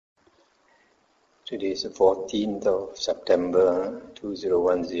Today is the 14th of September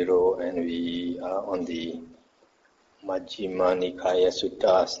 2010 and we are on the Majjhima Nikaya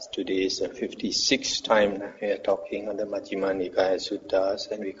Suttas. Today is the 56th time we are talking on the Majjhima Nikaya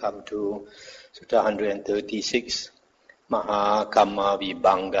Suttas, and we come to Sutta 136,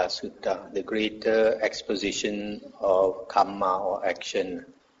 Mahakammavibhanga Sutta, the greater exposition of karma or action.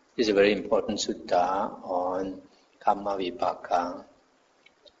 This is a very important sutta on karma vipaka.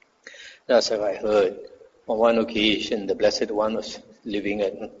 Thus have I heard, on one occasion the Blessed One was living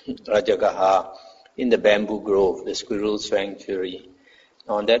at Rajagaha in the bamboo grove, the squirrel sanctuary.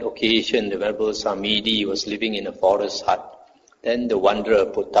 On that occasion the Venerable Samidi was living in a forest hut. Then the wanderer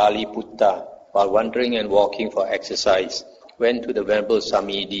Potali-Putta, while wandering and walking for exercise, went to the Venerable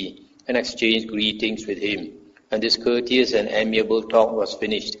Samidi and exchanged greetings with him. When this courteous and amiable talk was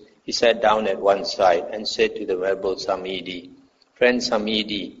finished, he sat down at one side and said to the Venerable Samidi, "Friend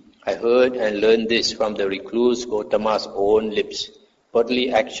Samidi, I heard and learned this from the recluse Gautama's own lips. Bodily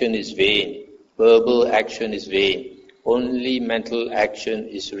action is vain, verbal action is vain, only mental action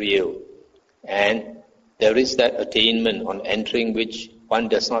is real. And there is that attainment on entering which one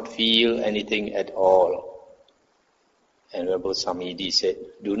does not feel anything at all." And Venerable Samidi said,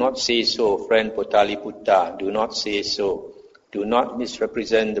 "Do not say so, friend Potali-Putta, do not say so. Do not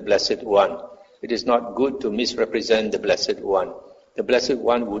misrepresent the Blessed One. It is not good to misrepresent the Blessed One. The Blessed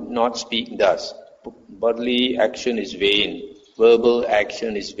One would not speak thus. Bodily action is vain, verbal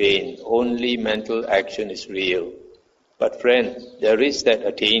action is vain, only mental action is real. But friend, there is that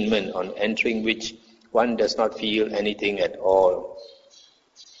attainment on entering which one does not feel anything at all."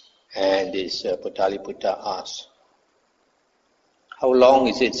 And this Potali-Putta asked, "How long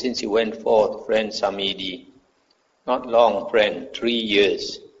is it since you went forth, friend Samidi?" "Not long, friend, 3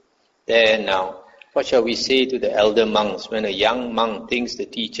 years." "There now, what shall we say to the elder monks when a young monk thinks the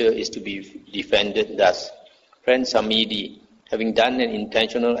teacher is to be defended thus? Friend Samidi, having done an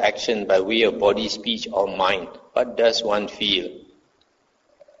intentional action by way of body, speech or mind, what does one feel?"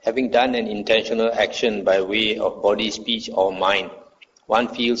 "Having done an intentional action by way of body, speech or mind, one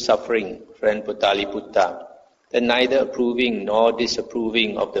feels suffering, friend Potali-Putta." Then neither approving nor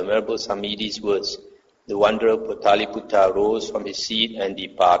disapproving of the Venerable Samidi's words, the wanderer Potali-Putta rose from his seat and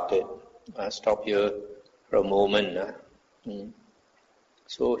departed. I'll stop here for a moment.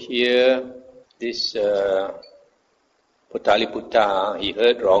 So here, this Potali-Putta, he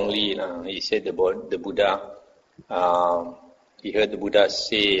heard wrongly. He said the Buddha, he heard the Buddha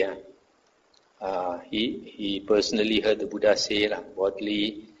say, he personally heard the Buddha say,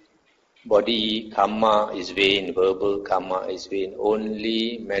 body karma is vain, verbal karma is vain,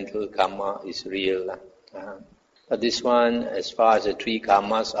 only mental karma is real. But this one, as far as the three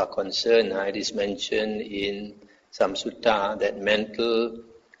karmas are concerned, it is mentioned in some sutta that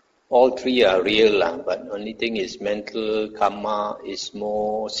all three are real, but the only thing is mental karma is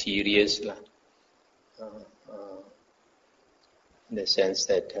more serious, in the sense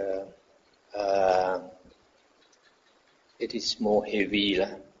that it is more heavy,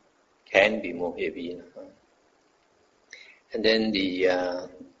 can be more heavy. And then the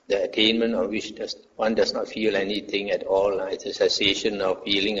attainment of which one does not feel anything at all. It's a cessation of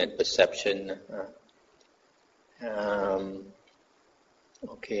feeling and perception.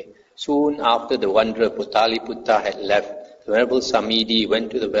 Okay. Soon after the wanderer Potali-Putta had left, the Venerable Samidi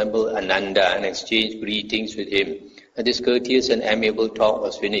went to the Venerable Ananda and exchanged greetings with him. When this courteous and amiable talk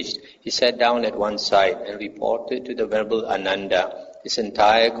was finished, he sat down at one side and reported to the Venerable Ananda his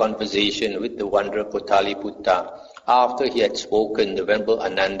entire conversation with the wanderer Potali-Putta. After he had spoken, the Venerable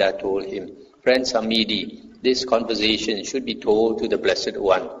Ananda told him, "Friend Samidi, this conversation should be told to the Blessed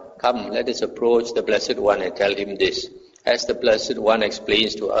One. Come, let us approach the Blessed One and tell him this. As the Blessed One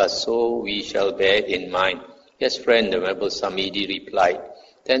explains to us, so we shall bear it in mind." "Yes, friend," the Venerable Samidi replied.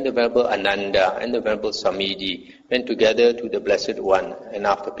 Then the Venerable Ananda and the Venerable Samidi went together to the Blessed One, and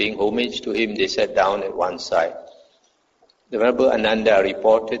after paying homage to him, they sat down at one side. The Venerable Ananda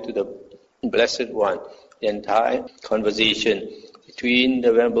reported to the Blessed One the entire conversation between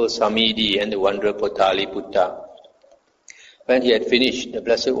the Venerable Samidi and the wanderer Potali-Putta. When he had finished, the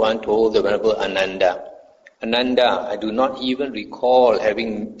Blessed One told the Venerable Ananda, "Ananda, I do not even recall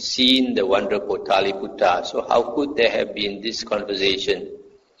having seen the wanderer Potali-Putta, so how could there have been this conversation?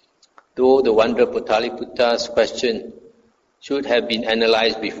 Though the wanderer Potali-Putta's question should have been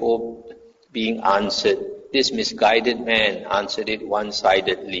analyzed before being answered, this misguided man answered it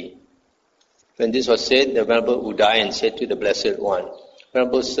one-sidedly." When this was said, the Venerable Udayan said to the Blessed One,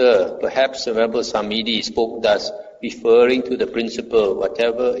 "Venerable Sir, perhaps the Venerable Samidi spoke thus, referring to the principle,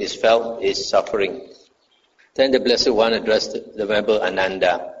 whatever is felt is suffering." Then the Blessed One addressed the Venerable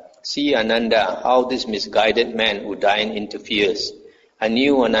Ananda, See, Ananda, how this misguided man Udayan interferes. I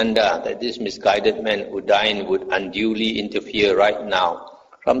knew, Ananda, that this misguided man Udayan would unduly interfere right now.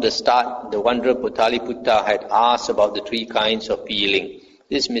 From the start, the wanderer Potaliputta had asked about the 3 kinds of feeling.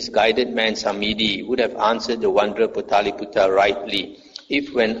 This misguided man Samidi would have answered the wanderer Potaliputta rightly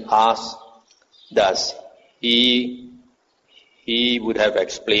if, when asked thus, he would have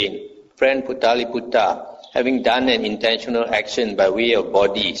explained, Friend Potaliputta, having done an intentional action by way of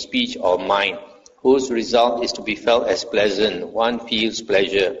body, speech or mind, whose result is to be felt as pleasant, one feels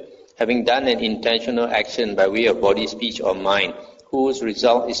pleasure. Having done an intentional action by way of body, speech or mind, whose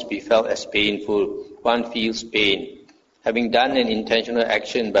result is to be felt as painful, one feels pain. Having done an intentional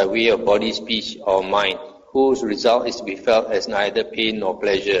action by way of body, speech or mind, whose result is to be felt as neither pain nor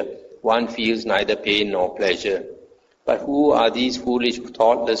pleasure, one feels neither pain nor pleasure. But who are these foolish,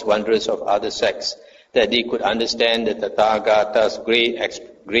 thoughtless wanderers of other sects, that they could understand the Tathagata's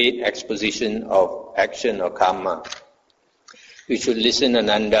great exposition of action or karma? You should listen,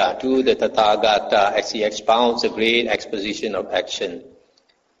 Ananda, to the Tathagata as he expounds the great exposition of action.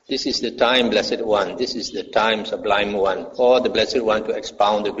 This is the time, Blessed One, this is the time, Sublime One, for the Blessed One to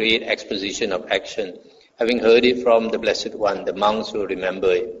expound the great exposition of action. Having heard it from the Blessed One, the monks will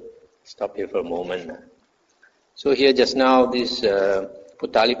remember it. Stop here for a moment. So here just now, this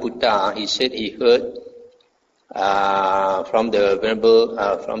Potaliputta, he said he heard from the venerable,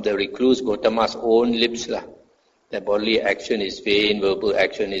 from the recluse Gotama's own lips, that bodily action is vain, verbal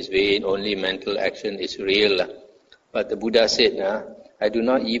action is vain, only mental action is real. But the Buddha said, I do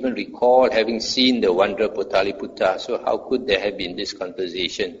not even recall having seen the wanderer Potaliputta, so how could there have been this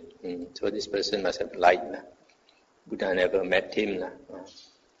conversation? So this person must have lied. Buddha never met him.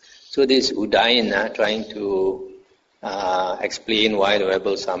 So this Udayan trying to explain why the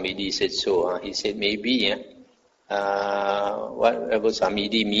Rebel Samidi said so. He said maybe what Rebel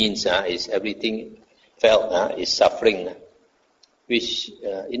Samidi means is everything felt is suffering, which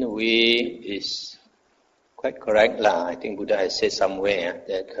in a way is quite correct. I think Buddha has said somewhere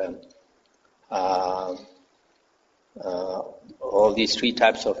that all these 3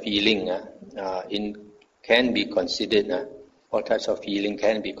 types of feeling can be considered, all types of feeling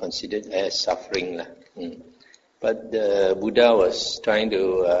can be considered as suffering. But the Buddha was trying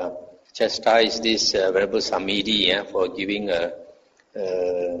to chastise this Venerable Samidi for giving a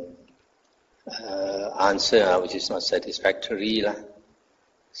answer which is not satisfactory.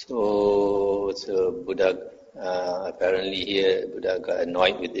 So Buddha, apparently here, Buddha got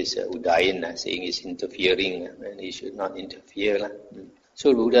annoyed with this Udayan, saying he's interfering and he should not interfere.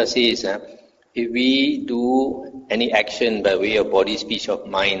 So Buddha says, if we do any action by way of body, speech, or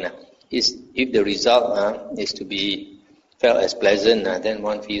mind, if the result is to be felt as pleasant, then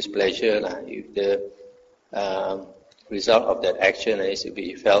one feels pleasure. If the result of that action is to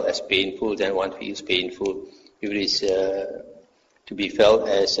be felt as painful, then one feels painful. If it is to be felt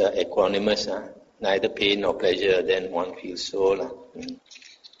as equanimous, neither pain nor pleasure, then one feels so.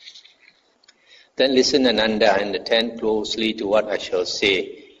 Then listen, Ananda, and attend closely to what I shall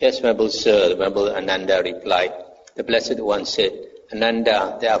say. Yes, Venerable Sir, the Venerable Ananda replied. The Blessed One said,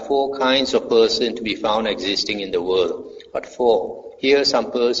 Ananda, there are 4 kinds of person to be found existing in the world. But 4. Here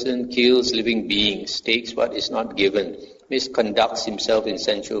some person kills living beings, takes what is not given, misconducts himself in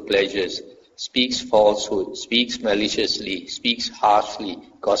sensual pleasures, speaks falsehood, speaks maliciously, speaks harshly,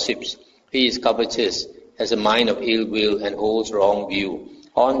 gossips. He is covetous, has a mind of ill will, and holds wrong view.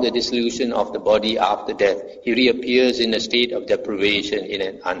 On the dissolution of the body after death, he reappears in a state of deprivation, in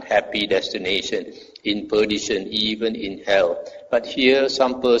an unhappy destination, in perdition, even in hell. But here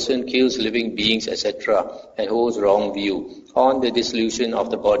some person kills living beings, etc., and holds wrong view. On the dissolution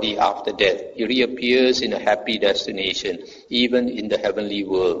of the body after death, he reappears in a happy destination, even in the heavenly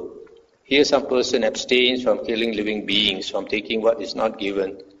world. Here some person abstains from killing living beings, from taking what is not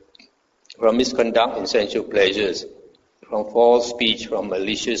given, from misconduct in sensual pleasures, from false speech, from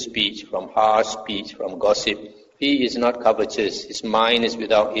malicious speech, from harsh speech, from gossip. He is not covetous, his mind is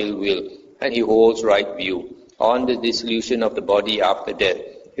without ill will, and he holds right view. On the dissolution of the body after death,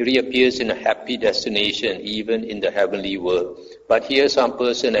 he reappears in a happy destination, even in the heavenly world. But here some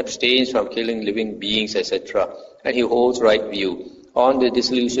person abstains from killing living beings, etc., and he holds right view. On the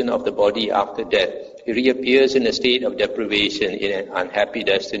dissolution of the body after death, he reappears in a state of deprivation, in an unhappy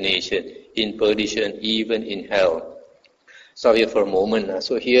destination, in perdition, even in hell. Stop here for a moment.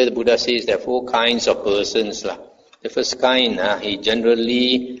 So here the Buddha says there are 4 kinds of persons. The first kind, he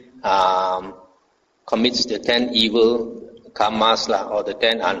generally commits the 10 evil karmas, or the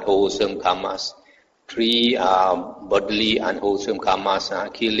 10 unwholesome karmas. 3 bodily unwholesome karmas,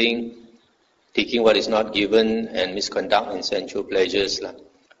 killing, taking what is not given, and misconduct in sensual pleasures.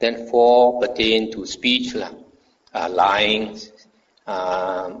 Then 4 pertain to speech, lying,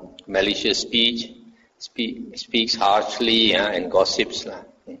 malicious speech, speaks harshly and gossips.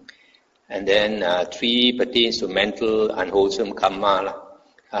 And then 3 pertains to mental unwholesome karma,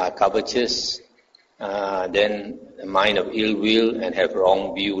 covetous, then a mind of ill will and have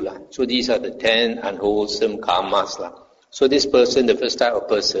wrong view. So these are the 10 unwholesome karmas. So this person, the first type of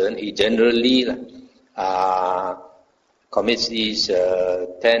person, he generally commits these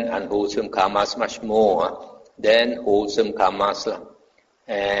 10 unwholesome karmas much more than wholesome karmas.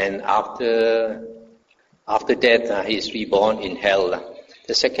 And after death, he is reborn in hell.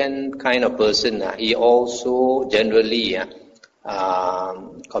 The second kind of person, he also generally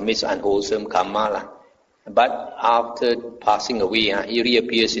commits unwholesome karma. But after passing away, he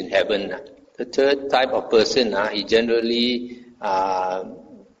reappears in heaven. The third type of person, he generally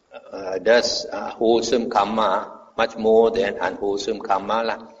does wholesome karma much more than unwholesome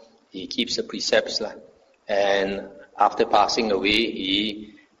karma. He keeps the precepts. And after passing away,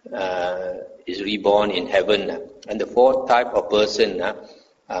 he is reborn in heaven. And the fourth type of person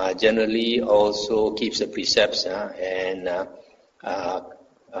generally also keeps the precepts and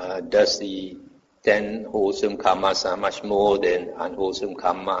does the 10 wholesome karmas much more than unwholesome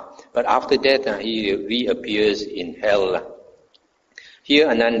karma. But after death, he reappears in hell. Here,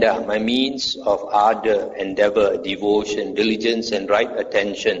 Ananda, my means of ardor, endeavor, devotion, diligence, and right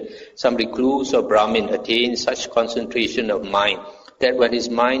attention, some recluse or Brahmin attains such concentration of mind that when his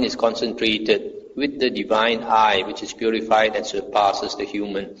mind is concentrated with the divine eye, which is purified and surpasses the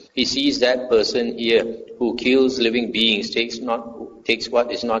human, he sees that person here who kills living beings, takes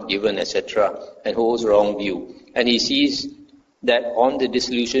what is not given, etc., and holds wrong view. And he sees that on the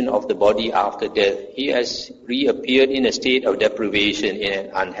dissolution of the body after death, he has reappeared in a state of deprivation, in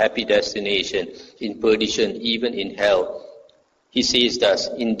an unhappy destination, in perdition, even in hell. He says thus,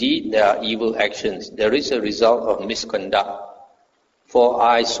 indeed there are evil actions, there is a result of misconduct. For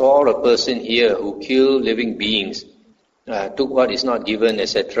I saw a person here who killed living beings, took what is not given,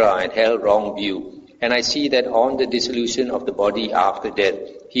 etc., and held wrong view. And I see that on the dissolution of the body after death,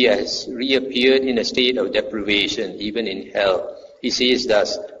 he has reappeared in a state of deprivation, even in hell. He says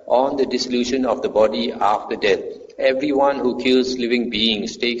thus, on the dissolution of the body after death, everyone who kills living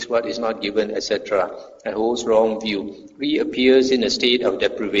beings, takes what is not given, etc., and holds wrong view, reappears in a state of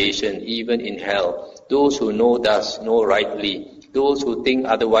deprivation, even in hell. Those who know thus know rightly. Those who think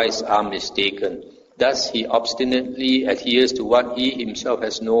otherwise are mistaken. Thus he obstinately adheres to what he himself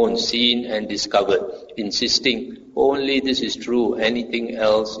has known, seen and discovered, insisting, only this is true, anything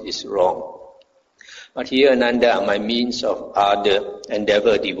else is wrong. But here, Ananda, my means of ardor,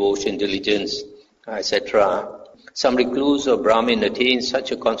 endeavor, devotion, diligence, etc., some recluse or Brahmin attains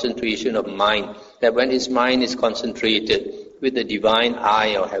such a concentration of mind that when his mind is concentrated with the divine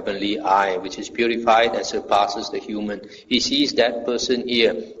eye or heavenly eye, which is purified and surpasses the human, he sees that person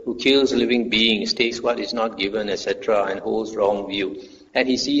here who kills living beings, takes what is not given, etc., and holds wrong view. And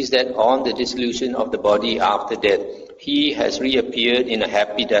he sees that on the dissolution of the body after death, he has reappeared in a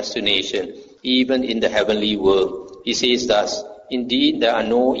happy destination, even in the heavenly world. He says thus, indeed there are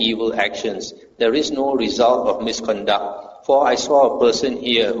no evil actions, there is no result of misconduct. For I saw a person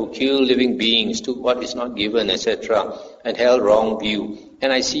here who killed living beings, took what is not given, etc., and held wrong view.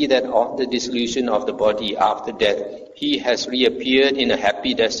 And I see that on the dissolution of the body after death, he has reappeared in a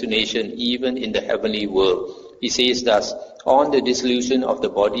happy destination, even in the heavenly world. He says thus, on the dissolution of the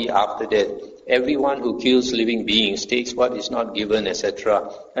body after death, everyone who kills living beings, takes what is not given, etc.,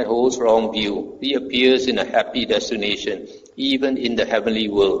 and holds wrong view, reappears in a happy destination, even in the heavenly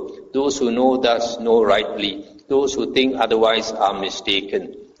world. Those who know thus know rightly. Those who think otherwise are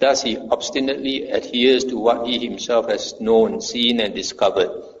mistaken. Thus he obstinately adheres to what he himself has known, seen and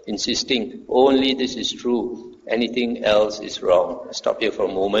discovered, insisting, only this is true, anything else is wrong. I'll stop here for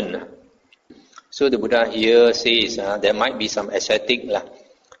a moment. So the Buddha here says there might be some ascetic.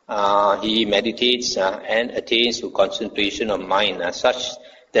 He meditates and attains to concentration of mind such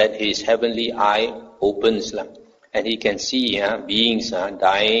that his heavenly eye opens and he can see beings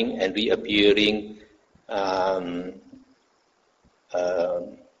dying and reappearing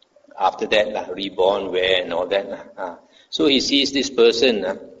after that, reborn where and all that. So he sees this person,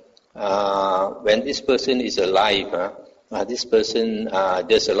 when this person is alive, this person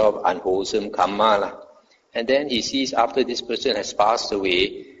does a lot of unwholesome karma. And then he sees after this person has passed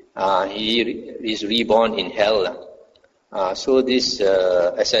away, he is reborn in hell. So this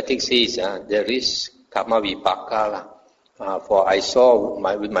ascetic says, there is Mahakammavibhanga. For I saw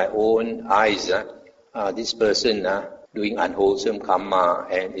with my own eyes this person doing unwholesome karma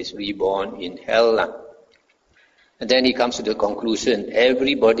and is reborn in hell. And then he comes to the conclusion,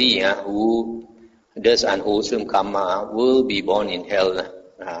 everybody who does unwholesome karma will be born in hell.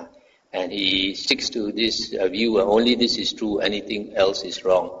 And he sticks to this view, only this is true, anything else is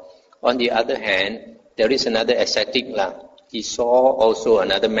wrong. On the other hand, there is another ascetic. He saw also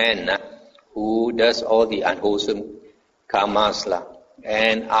another man who does all the unwholesome karmas.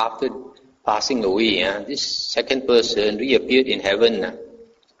 And after passing away, this second person reappeared in heaven.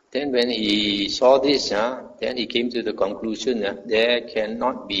 Then when he saw this, then he came to the conclusion there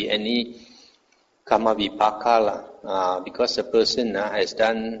cannot be any karma vipaka, because the person has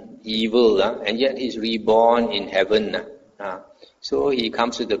done evil and yet he is reborn in heaven. So he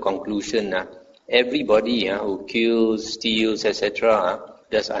comes to the conclusion, everybody who kills, steals, etc.,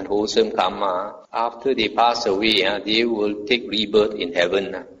 does unwholesome karma, after they pass away, they will take rebirth in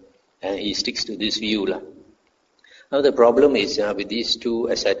heaven. And he sticks to this view. Now the problem is with these two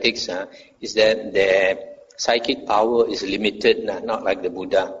ascetics is that their psychic power is limited, not like the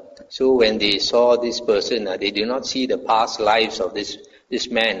Buddha. So when they saw this person, they did not see the past lives of this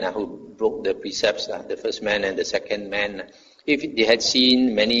man who broke the precepts, the first man and the second man. If they had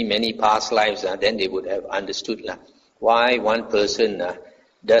seen many past lives, then they would have understood why one person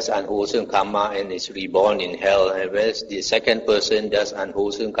does unwholesome karma and is reborn in hell, and whereas the second person does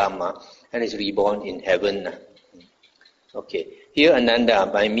unwholesome karma and is reborn in heaven. Okay, here Ananda,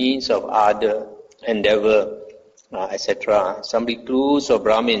 by means of ardor, endeavor, etc., some recluse or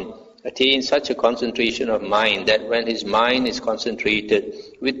Brahmin attains such a concentration of mind that when his mind is concentrated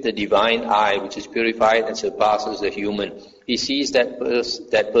with the divine eye, which is purified and surpasses the human, he sees that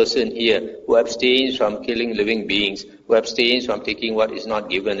person here who abstains from killing living beings, who abstains from taking what is not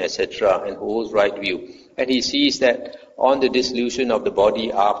given, etc., and holds right view. And he sees that on the dissolution of the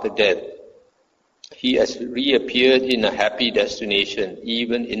body after death, he has reappeared in a happy destination,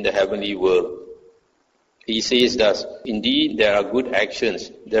 even in the heavenly world. He says thus, indeed there are good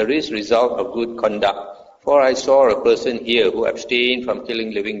actions, there is result of good conduct. For I saw a person here who abstained from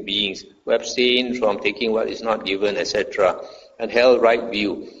killing living beings, who abstained from taking what is not given, etc., and held right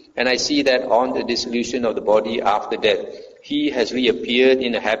view. And I see that on the dissolution of the body after death, he has reappeared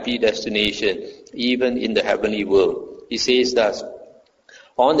in a happy destination, even in the heavenly world. He says thus,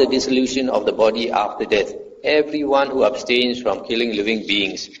 on the dissolution of the body after death, everyone who abstains from killing living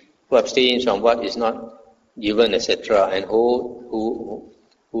beings, who abstains from what is not given, etc., and who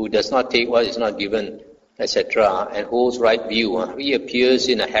does not take what is not given, etc., and holds right view, reappears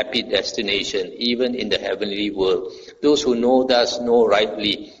in a happy destination, even in the heavenly world. Those who know thus know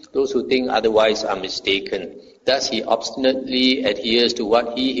rightly, those who think otherwise are mistaken. Thus he obstinately adheres to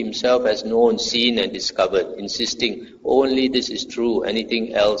what he himself has known, seen and discovered, insisting only this is true,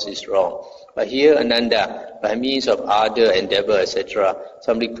 anything else is wrong. But here Ananda, by means of ardor, endeavor, etc.,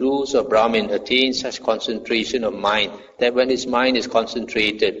 some recluse or Brahmin attains such concentration of mind that when his mind is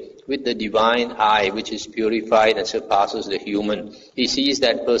concentrated with the divine eye, which is purified and surpasses the human, he sees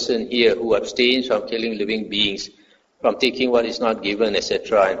that person here who abstains from killing living beings, from taking what is not given,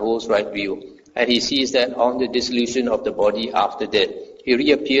 etc., and holds right view. And he sees that on the dissolution of the body after death, he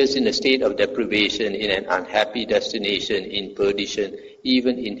reappears in a state of deprivation, in an unhappy destination, in perdition,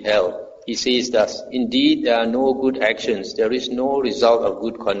 even in hell. He says thus, indeed there are no good actions, there is no result of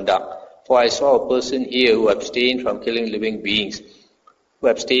good conduct. For I saw a person here who abstained from killing living beings, who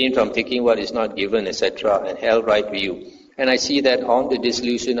abstained from taking what is not given, etc., and held right view. And I see that on the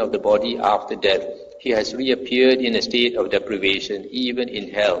dissolution of the body after death, he has reappeared in a state of deprivation, even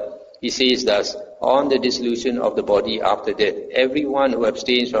in hell. He says thus, on the dissolution of the body after death, everyone who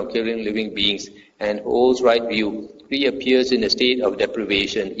abstains from killing living beings and holds right view reappears in a state of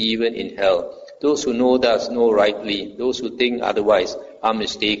deprivation, even in hell. Those who know thus know rightly, those who think otherwise are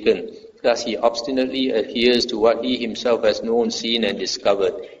mistaken. Thus he obstinately adheres to what he himself has known, seen and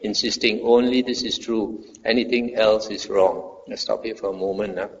discovered, insisting only this is true, anything else is wrong. Let's stop here for a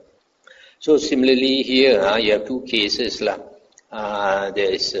moment. So similarly here, you have two cases.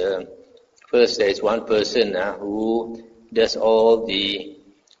 First there is one person who does all the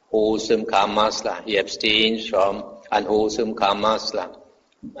wholesome karmas. He abstains from unwholesome karmas.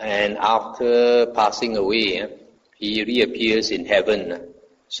 And after passing away, he reappears in heaven.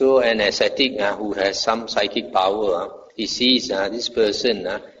 So an ascetic who has some psychic power, he sees this person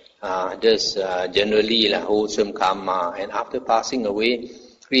does generally wholesome karma, and after passing away,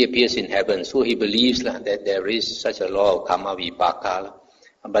 reappears in heaven. So he believes that there is such a law of karma vipaka.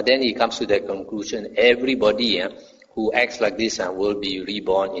 But then he comes to that conclusion, everybody who acts like this will be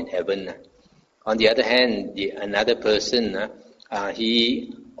reborn in heaven. On the other hand, another person,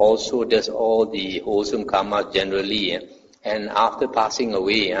 he also does all the wholesome karma generally, and after passing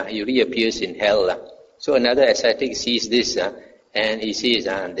away, he reappears in hell. So another ascetic sees this, and he says,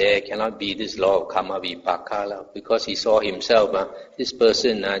 there cannot be this law of Kamma-vibhanga, because he saw himself, this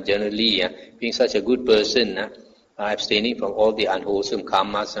person generally being such a good person, abstaining from all the unwholesome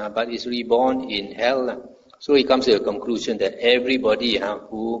karmas, but is reborn in hell. So he comes to a conclusion that everybody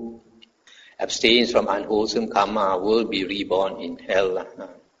who abstains from unwholesome karma will be reborn in hell.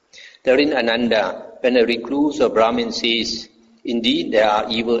 Therein Ananda, when a recluse or Brahmin says, indeed there are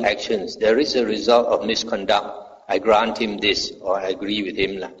evil actions, there is a result of misconduct, I grant him this, or I agree with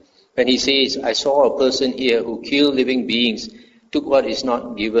him. When he says, I saw a person here who killed living beings, took what is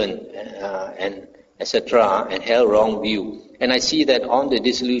not given, and etc., and held wrong view, and I see that on the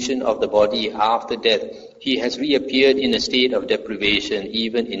dissolution of the body after death, he has reappeared in a state of deprivation,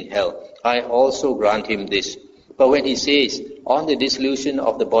 even in hell, I also grant him this. But when he says, on the dissolution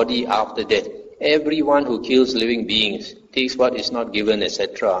of the body after death, everyone who kills living beings, takes what is not given,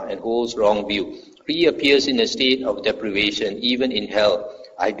 etc., and holds wrong view, reappears in a state of deprivation, even in hell,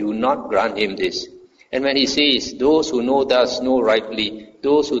 I do not grant him this. And when he says, those who know thus know rightly,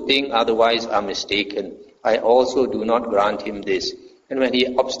 those who think otherwise are mistaken, I also do not grant him this. And when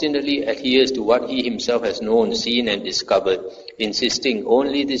he obstinately adheres to what he himself has known, seen and discovered, insisting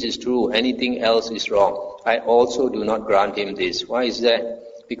only this is true, anything else is wrong, I also do not grant him this. Why is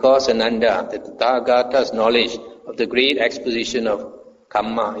that? Because Ananda, the Tathagata's knowledge of the great exposition of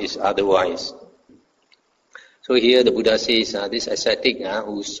Kamma is otherwise. So here the Buddha says, this ascetic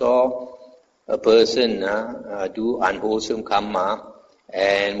who saw a person do unwholesome karma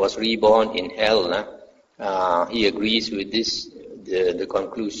and was reborn in hell, he agrees with this, the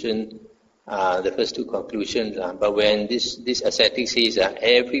conclusion, the first two conclusions. But when this ascetic says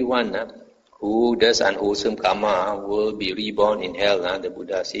everyone who does unwholesome karma will be reborn in hell, the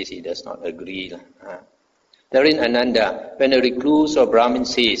Buddha says he does not agree. Therein Ananda, when a recluse or Brahmin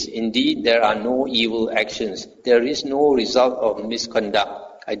says, indeed there are no evil actions, there is no result of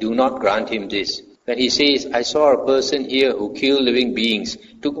misconduct, I do not grant him this. When he says, I saw a person here who killed living beings,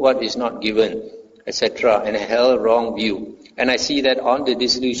 took what is not given, etc., and held wrong view, and I see that on the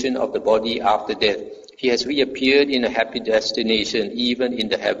dissolution of the body after death, he has reappeared in a happy destination, even in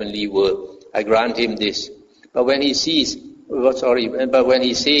the heavenly world, I grant him this. But when he says,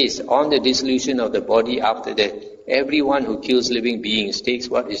 on the dissolution of the body after death, everyone who kills living beings, takes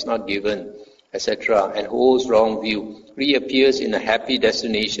what is not given, etc., and holds wrong view, reappears in a happy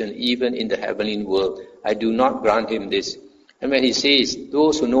destination, even in the heavenly world, I do not grant him this. And when he says,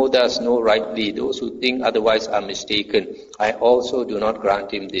 those who know thus know rightly, those who think otherwise are mistaken, I also do not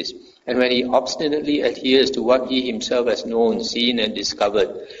grant him this. And when he obstinately adheres to what he himself has known, seen and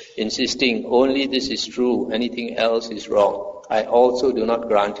discovered, insisting only this is true, anything else is wrong, I also do not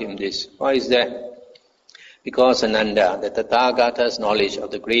grant him this. Why is that? Because Ananda, the Tathagata's knowledge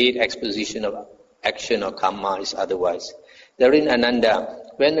of the great exposition of action or karma is otherwise. Therein Ananda,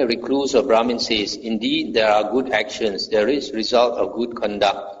 when a recluse or Brahmin says, indeed there are good actions, there is result of good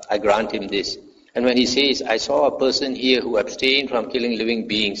conduct, I grant him this. And when he says, I saw a person here who abstained from killing living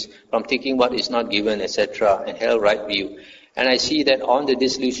beings, from taking what is not given, etc., and held right view, and I see that on the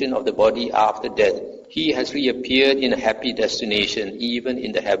dissolution of the body after death, he has reappeared in a happy destination, even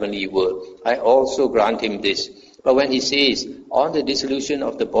in the heavenly world, I also grant him this. But when he says, on the dissolution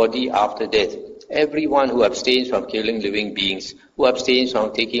of the body after death, everyone who abstains from killing living beings, who abstains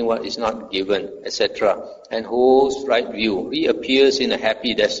from taking what is not given, etc., and holds right view, reappears in a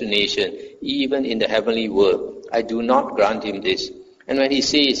happy destination, even in the heavenly world, I do not grant him this. And when he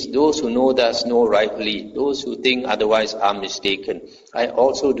says, those who know thus know rightly, those who think otherwise are mistaken, I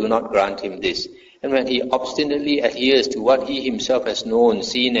also do not grant him this. And when he obstinately adheres to what he himself has known,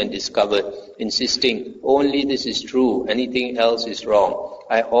 seen and discovered, insisting only this is true, anything else is wrong,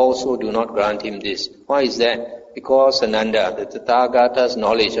 I also do not grant him this. Why is that? Because Ananda, the Tathagata's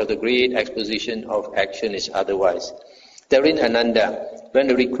knowledge of the great exposition of action is otherwise. Therein Ananda, when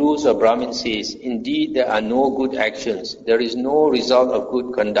the recluse or Brahmin says, indeed there are no good actions, there is no result of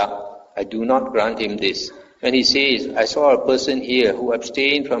good conduct, I do not grant him this. When he says, I saw a person here who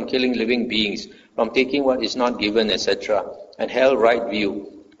abstained from killing living beings, from taking what is not given, etc., and held right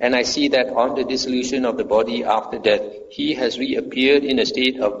view, and I see that on the dissolution of the body after death, he has reappeared in a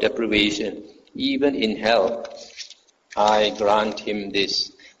state of deprivation, even in hell, I grant him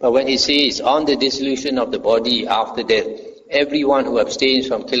this. But when he says, on the dissolution of the body after death, everyone who abstains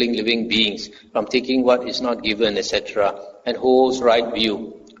from killing living beings, from taking what is not given, etc., and holds right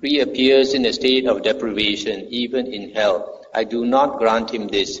view, reappears in a state of deprivation, even in hell, I do not grant him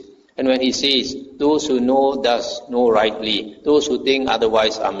this. And when he says, those who know thus know rightly, those who think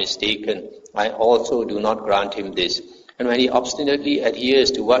otherwise are mistaken, I also do not grant him this. And when he obstinately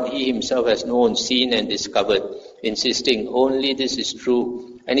adheres to what he himself has known, seen and discovered, insisting only this is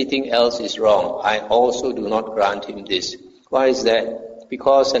true, anything else is wrong, I also do not grant him this. Why is that?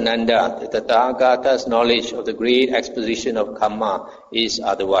 Because Ananda, the Tathagata's knowledge of the great exposition of karma is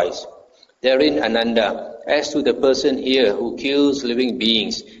otherwise. Therein, Ananda, as to the person here who kills living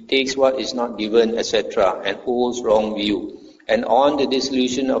beings, takes what is not given, etc., and holds wrong view, and on the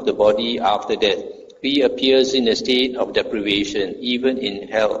dissolution of the body after death, reappears in a state of deprivation, even in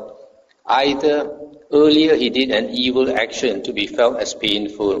hell. Either earlier he did an evil action to be felt as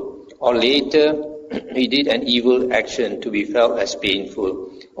painful, or later he did an evil action to be felt as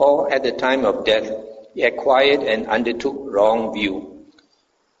painful, or at the time of death he acquired and undertook wrong view.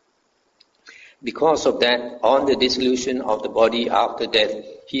 Because of that, on the dissolution of the body after death,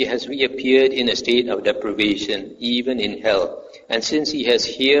 he has reappeared in a state of deprivation, even in hell. And since he has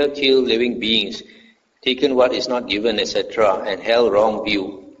here killed living beings, taken what is not given, etc., and held wrong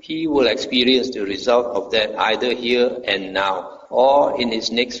view, he will experience the result of that either here and now, or in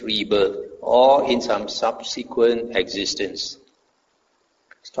his next rebirth, or in some subsequent existence.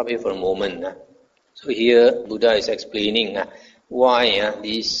 Stop here for a moment. So here Buddha is explaining why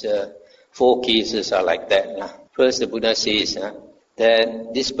these 4 cases are like that. First, the Buddha says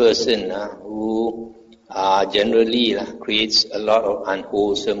that this person who generally creates a lot of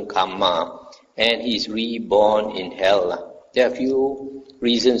unwholesome karma, and he is reborn in hell. There are few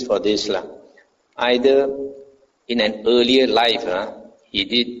reasons for this. Either in an earlier life he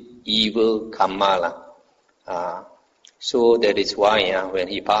did evil karma. So that is why when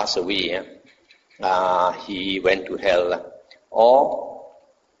he passed away he went to hell. Or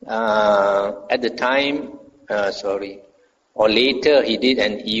at the time, or later he did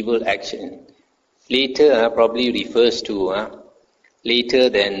an evil action. Later probably refers to later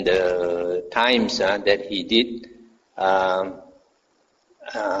than the times that he did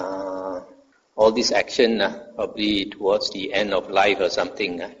all this action, probably towards the end of life or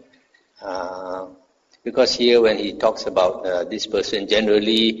something. Because here when he talks about this person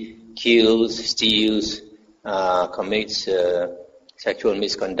generally kills, steals, commits sexual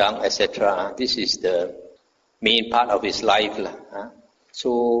misconduct, etc. This is the main part of his life.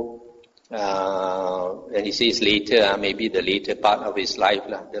 So when he says later, maybe the later part of his life,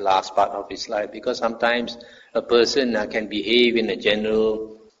 the last part of his life, because sometimes a person can behave in a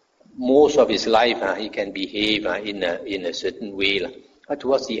general, most of his life he can behave in a certain way. But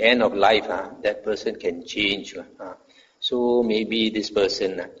towards the end of life, that person can change. So maybe this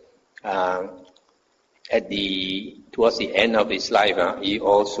person towards the end of his life, he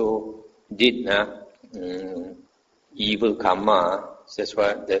also did evil karma. That's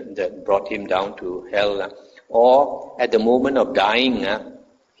why that brought him down to hell. Or at the moment of dying,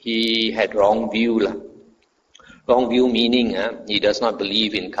 he had wrong view. Wrong view meaning he does not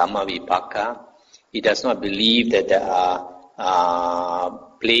believe in Mahakammavibhanga. He does not believe that there are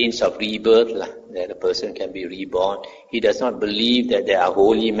planes of rebirth, that a person can be reborn. He does not believe that there are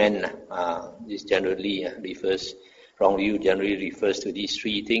holy men. This generally wrong view generally refers to these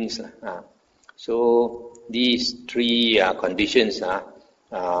 3 things. So these 3 conditions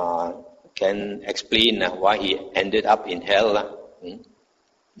can explain why he ended up in hell.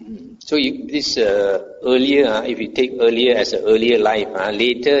 So this earlier, if you take earlier as an earlier life,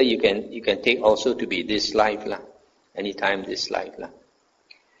 later you can take also to be this life, anytime this life.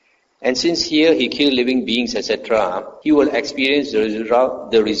 And since here he killed living beings, etc., he will experience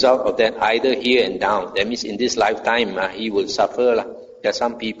the result of that either here and now. That means in this lifetime he will suffer. There are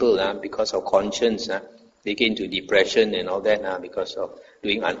some people because of conscience, they get into depression and all that because of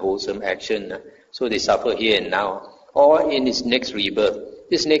doing unwholesome action. So they suffer here and now. Or in his next rebirth.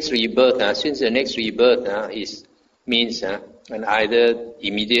 This next rebirth, since the next rebirth means an either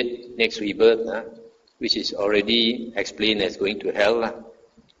immediate next rebirth, which is already explained as going to hell,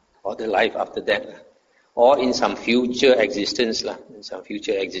 or the life after that, or in some future existence,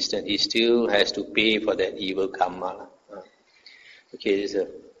 he still has to pay for that evil karma. Okay, this is the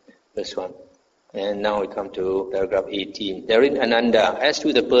first one. And now we come to paragraph 18. Therein, Ananda, as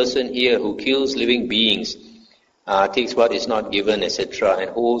to the person here who kills living beings, takes what is not given, etc., and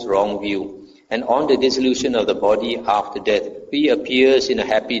holds wrong view, and on the dissolution of the body after death, reappears in a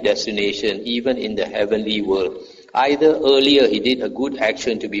happy destination, even in the heavenly world. Either earlier he did a good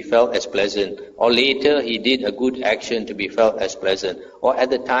action to be felt as pleasant, or later he did a good action to be felt as pleasant, or at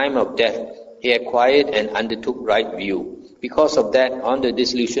the time of death he acquired and undertook right view. Because of that, on the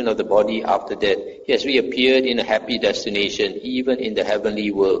dissolution of the body after death, he has reappeared in a happy destination, even in the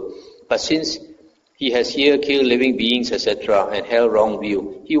heavenly world. But since he has here killed living beings, etc., and held wrong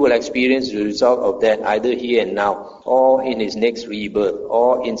view. He will experience the result of that either here and now, or in his next rebirth,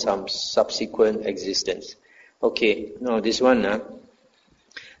 or in some subsequent existence. Okay, now this one,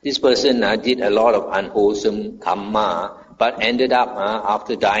 this person did a lot of unwholesome karma, but ended up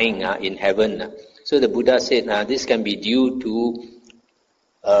after dying in heaven. So the Buddha said this can be due to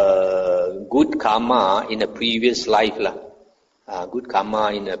good karma in a previous life. Good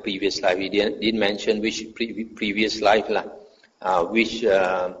karma in a previous life. He didn't mention which previous life, which,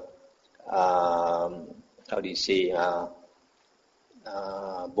 how do you say,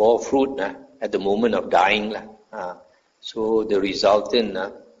 bore fruit at the moment of dying. So the resultant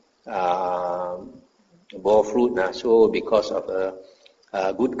bore fruit. So because of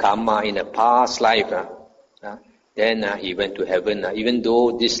good karma in a past life, then he went to heaven. Even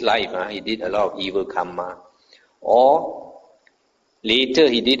though this life he did a lot of evil karma. Or later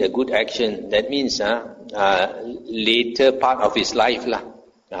he did a good action. That means later part of his life,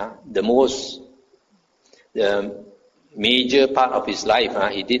 the major part of his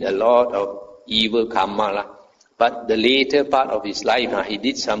life, he did a lot of evil karma. But the later part of his life, he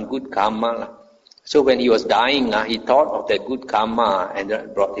did some good karma. So when he was dying, he thought of that good karma and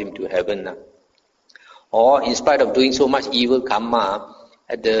that brought him to heaven. Or in spite of doing so much evil karma,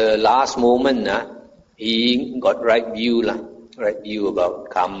 at the last moment, he got right view about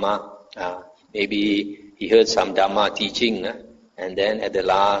karma. Maybe he heard some Dhamma teaching, and then at the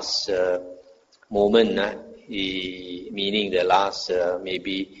last moment, meaning the last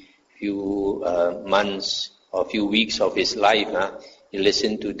maybe few months or few weeks of his life, he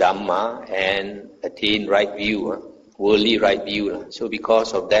listened to Dhamma and attained right view, worldly right view. So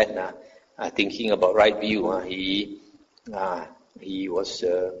because of that, thinking about right view, he was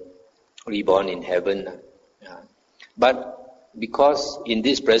reborn in heaven. But because in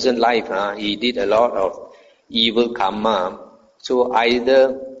this present life he did a lot of evil karma, so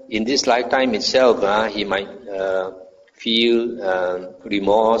either in this lifetime itself he might feel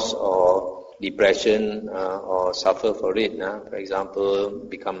remorse or depression or suffer for it. For example,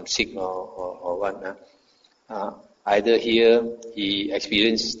 become sick or what. Either here he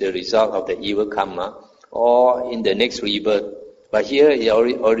experienced the result of the evil karma, or in the next rebirth. But here he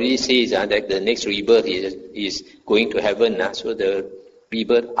already says that the next rebirth is going to heaven. So the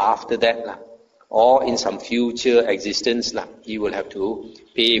rebirth after that, or in some future existence, he will have to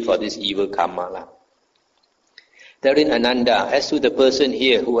pay for this evil karma. Therein Ananda, as to the person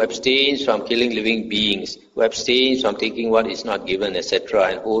here who abstains from killing living beings, who abstains from taking what is not given, etc.,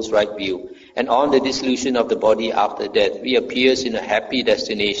 and holds right view, and on the dissolution of the body after death, reappears in a happy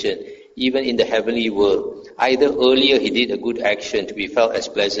destination, even in the heavenly world. Either earlier he did a good action to be felt as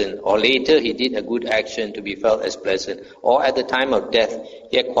pleasant, or later he did a good action to be felt as pleasant, or at the time of death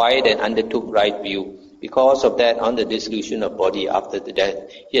he acquired and undertook right view. Because of that, on the dissolution of body after the death,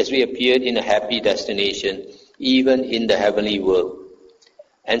 he has reappeared in a happy destination, even in the heavenly world.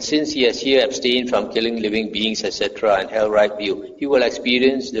 And since he has here abstained from killing living beings, etc., and held right view, he will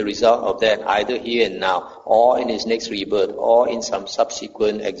experience the result of that either here and now, or in his next rebirth, or in some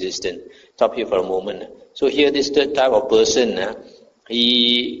subsequent existence. Stop here for a moment. So here this third type of person,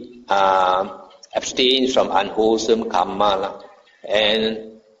 he abstains from unwholesome karma,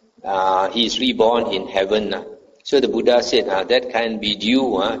 and he is reborn in heaven. So the Buddha said that can be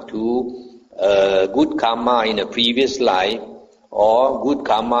due to good karma in a previous life, or good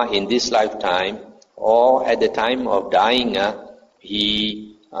karma in this lifetime, or at the time of dying,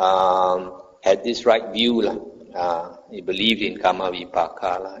 he had this right view. He believed in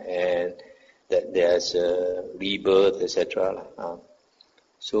Mahakammavibhanga and that there's a rebirth, etc.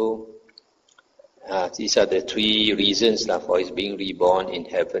 So these are the three reasons for his being reborn in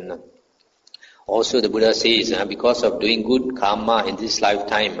heaven. Also the Buddha says, because of doing good karma in this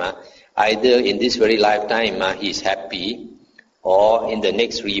lifetime, either in this very lifetime he is happy, or in the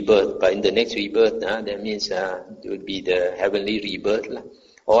next rebirth. But in the next rebirth, that means it would be the heavenly rebirth,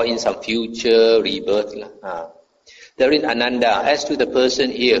 or in some future rebirth. Therein Ananda, as to the person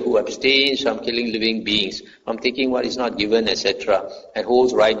here who abstains from killing living beings, from taking what is not given, etc., and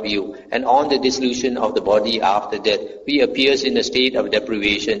holds right view, and on the dissolution of the body after death, reappears in a state of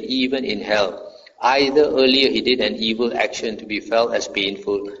deprivation, even in hell. Either earlier he did an evil action to be felt as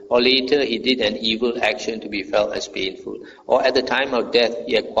painful, or later he did an evil action to be felt as painful, or at the time of death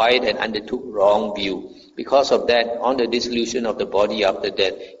he acquired and undertook wrong view. Because of that, on the dissolution of the body after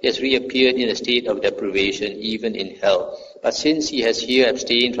death, he has reappeared in a state of deprivation, even in hell. But since he has here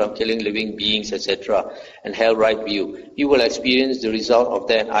abstained from killing living beings, etc., and held right view, he will experience the result of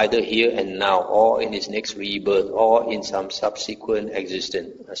that either here and now, or in his next rebirth, or in some subsequent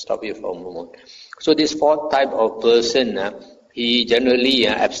existence. I'll stop here for a moment. So this fourth type of person, he generally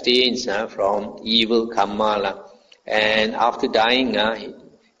abstains from evil karma, and after dying,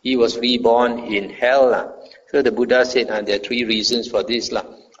 he was reborn in hell. So the Buddha said there are three reasons for this.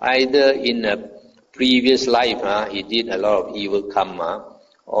 Either in a previous life he did a lot of evil karma,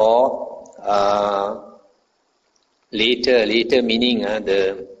 or later meaning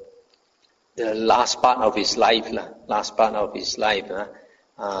the last part of his life,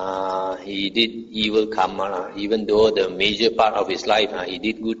 he did evil karma, even though the major part of his life he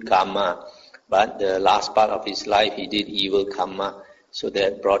did good karma, but the last part of his life he did evil karma, so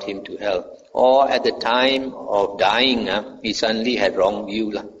that brought him to hell. Or at the time of dying, he suddenly had wrong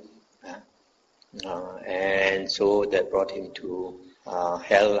view, and so that brought him to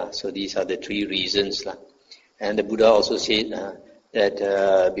hell. So these are the three reasons. And the Buddha also said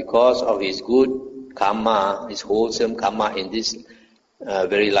that because of his good karma, his wholesome karma in this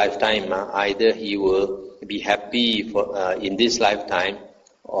very lifetime, either he will be happy in this lifetime,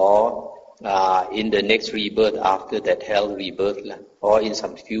 or in the next rebirth after that hell rebirth, or in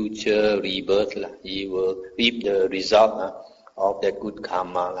some future rebirth, he will reap the result of that good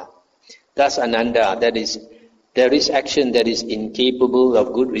karma. Thus, Ananda, there is action that is incapable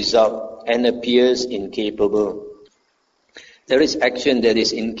of good result and appears incapable. There is action that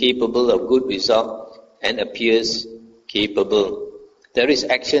is incapable of good result and appears capable. There is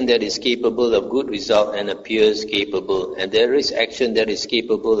action that is capable of good result and appears capable. And there is action that is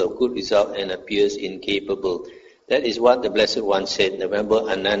capable of good result and appears incapable. That is what the Blessed One said. Remember,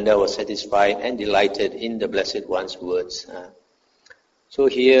 Ananda was satisfied and delighted in the Blessed One's words. So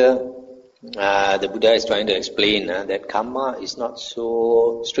here, the Buddha is trying to explain that karma is not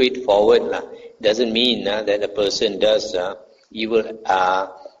so straightforward. It doesn't mean that a person does evil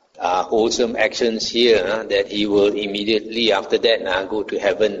wholesome actions here, that he will immediately after that go to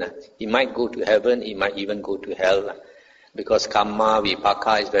heaven. He might go to heaven, he might even go to hell, because karma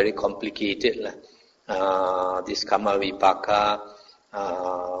vipaka is very complicated. This karma vipaka,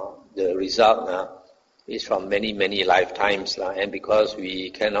 the result is from many lifetimes, and because we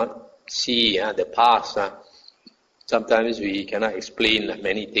cannot see the past, sometimes we cannot explain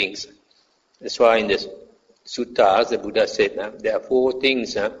many things. That's why in the suttas the Buddha said there are four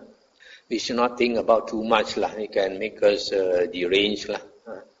things we should not think about too much. It can make us deranged.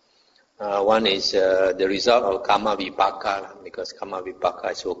 One is the result of karma vipaka, because karma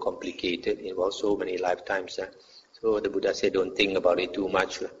vipaka is so complicated, it involves so many lifetimes. So the Buddha said don't think about it too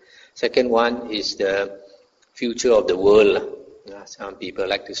much. Second one is the future of the world. Some people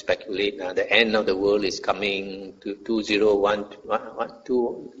like to speculate. The end of the world is coming to 2012.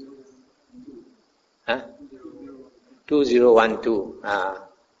 2012.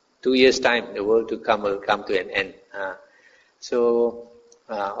 2 years' time, the world will come to an end. So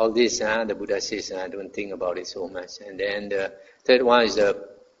all this, the Buddha says, don't think about it so much. And then the third one is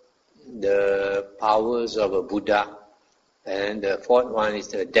the powers of a Buddha, and the fourth one is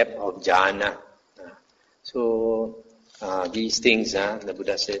the depth of jhana. So these things, the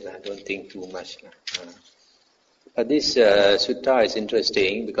Buddha said, don't think too much. But this sutta is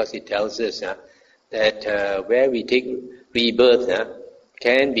interesting because it tells us that where we take rebirth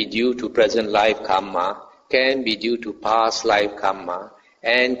can be due to present life karma, can be due to past life karma,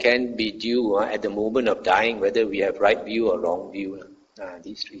 and can be due at the moment of dying, whether we have right view or wrong view.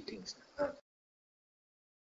 These three things.